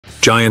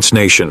Giants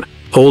Nation,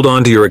 hold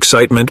on to your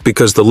excitement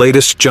because the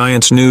latest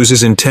Giants news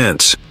is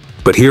intense.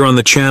 But here on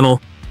the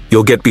channel,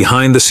 you'll get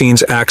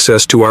behind-the-scenes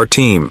access to our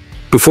team.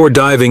 Before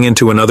diving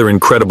into another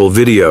incredible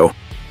video,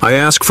 I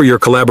ask for your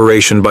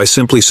collaboration by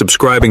simply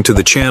subscribing to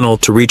the channel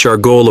to reach our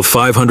goal of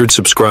 500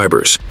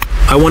 subscribers.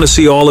 I want to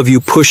see all of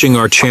you pushing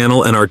our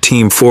channel and our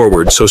team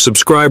forward, so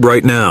subscribe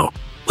right now.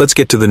 Let's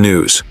get to the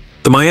news.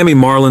 The Miami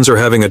Marlins are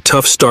having a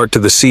tough start to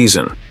the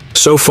season.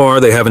 So far,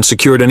 they haven't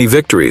secured any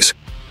victories,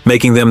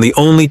 making them the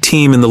only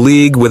team in the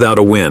league without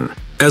a win.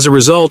 As a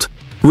result,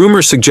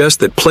 rumors suggest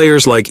that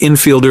players like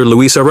infielder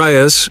Luis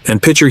Arraez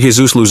and pitcher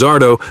Jesus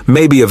Luzardo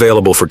may be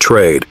available for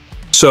trade.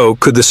 So,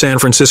 could the San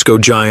Francisco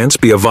Giants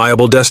be a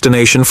viable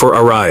destination for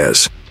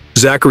Arraez?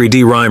 Zachary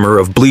D. Reimer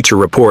of Bleacher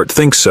Report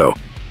thinks so.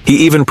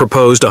 He even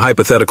proposed a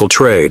hypothetical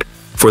trade.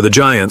 For the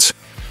Giants,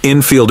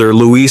 infielder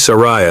Luis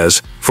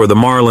Arraez; for the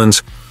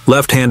Marlins,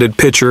 left-handed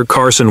pitcher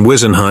Carson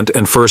Whisenhunt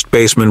and first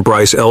baseman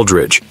Bryce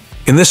Eldridge.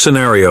 In this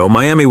scenario,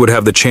 Miami would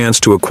have the chance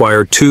to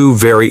acquire two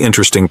very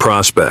interesting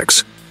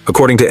prospects.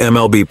 According to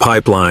MLB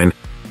Pipeline,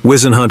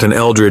 Whisenhunt and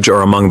Eldridge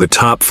are among the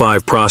top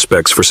 5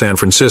 prospects for San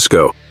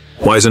Francisco,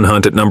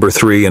 Whisenhunt at number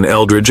 3 and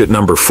Eldridge at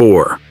number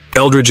 4.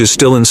 Eldridge is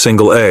still in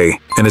Single A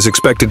and is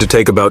expected to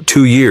take about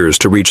 2 years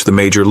to reach the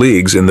major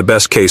leagues in the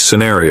best-case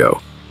scenario.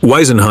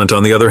 Whisenhunt,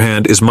 on the other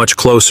hand, is much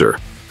closer.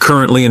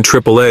 Currently in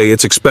AAA,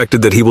 it's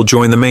expected that he will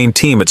join the main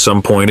team at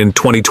some point in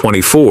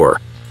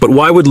 2024. But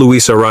why would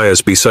Luis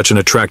Arraez be such an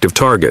attractive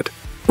target?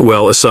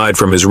 Well, aside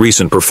from his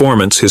recent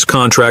performance, his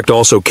contract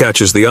also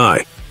catches the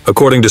eye.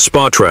 According to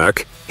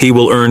Spotrac, he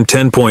will earn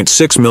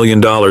 $10.6 million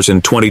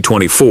in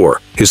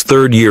 2024, his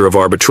third year of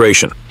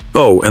arbitration.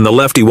 Oh, and the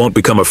lefty won't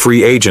become a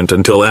free agent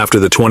until after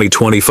the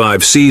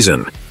 2025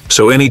 season.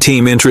 So any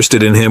team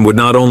interested in him would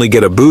not only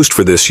get a boost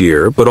for this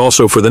year, but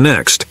also for the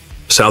next.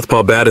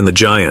 Southpaw bat in the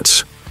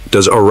Giants.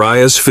 Does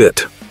Arraez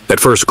fit? At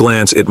first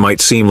glance, it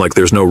might seem like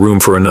there's no room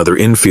for another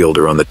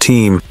infielder on the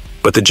team,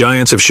 but the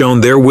Giants have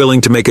shown they're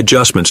willing to make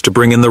adjustments to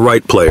bring in the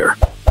right player.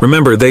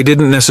 Remember, they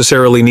didn't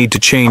necessarily need to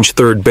change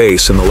third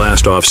base in the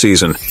last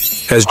offseason,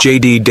 as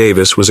J.D.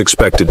 Davis was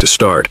expected to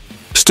start.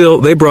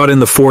 Still, they brought in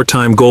the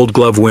 4-time Gold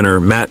Glove winner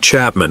Matt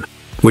Chapman,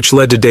 which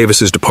led to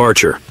Davis's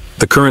departure.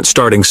 The current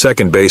starting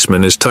second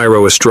baseman is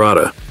Thairo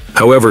Estrada.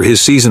 However,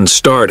 his season's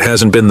start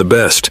hasn't been the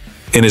best.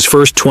 In his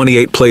first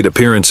 28 plate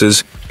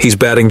appearances, he's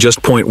batting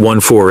just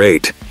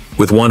 .148,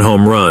 with 1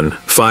 home run,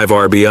 5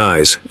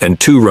 RBIs, and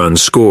 2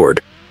 runs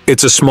scored.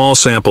 It's a small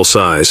sample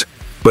size,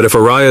 but if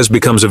Arraez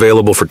becomes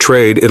available for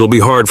trade, it'll be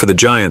hard for the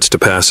Giants to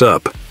pass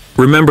up.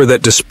 Remember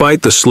that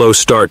despite the slow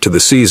start to the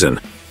season,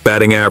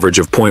 batting average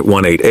of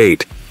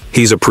 .188,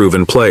 he's a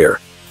proven player.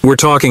 We're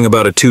talking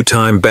about a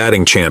 2-time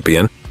batting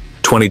champion,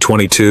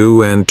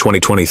 2022 and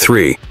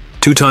 2023,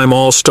 2-time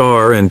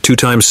All-Star and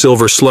 2-time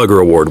Silver Slugger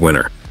Award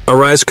winner.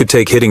 Arraez could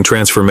take hitting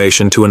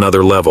transformation to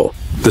another level.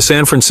 The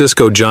San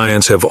Francisco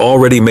Giants have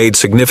already made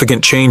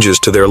significant changes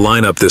to their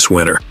lineup this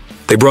winter.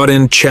 They brought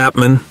in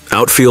Chapman,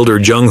 outfielder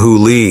Jung-Hoo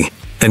Lee,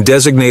 and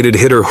designated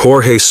hitter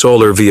Jorge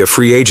Soler via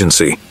free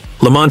agency.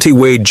 Lamonte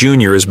Wade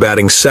Jr. is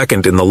batting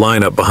second in the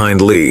lineup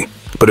behind Lee.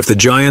 But if the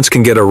Giants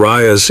can get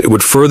Arraez, it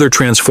would further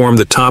transform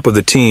the top of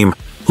the team,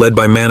 led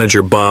by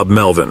manager Bob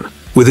Melvin.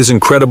 With his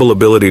incredible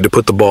ability to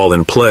put the ball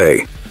in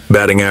play,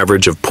 batting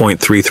average of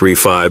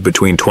 .335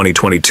 between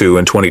 2022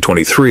 and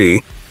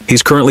 2023,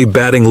 he's currently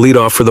batting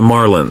leadoff for the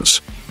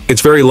Marlins.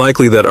 It's very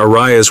likely that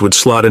Arraez would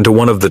slot into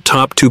one of the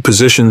top 2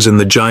 positions in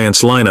the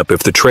Giants lineup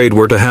if the trade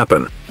were to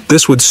happen.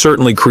 This would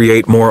certainly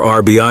create more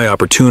RBI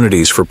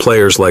opportunities for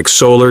players like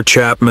Soler,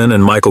 Chapman,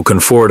 and Michael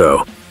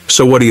Conforto.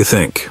 So what do you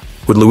think?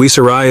 Would Luis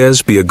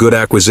Arraez be a good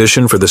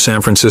acquisition for the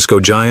San Francisco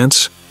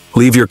Giants?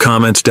 Leave your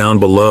comments down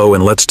below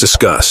and let's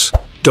discuss.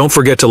 Don't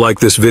forget to like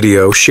this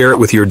video, share it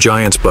with your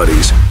Giants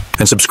buddies,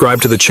 and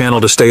subscribe to the channel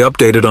to stay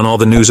updated on all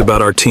the news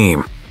about our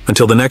team.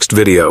 Until the next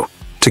video,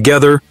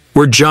 together,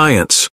 we're Giants.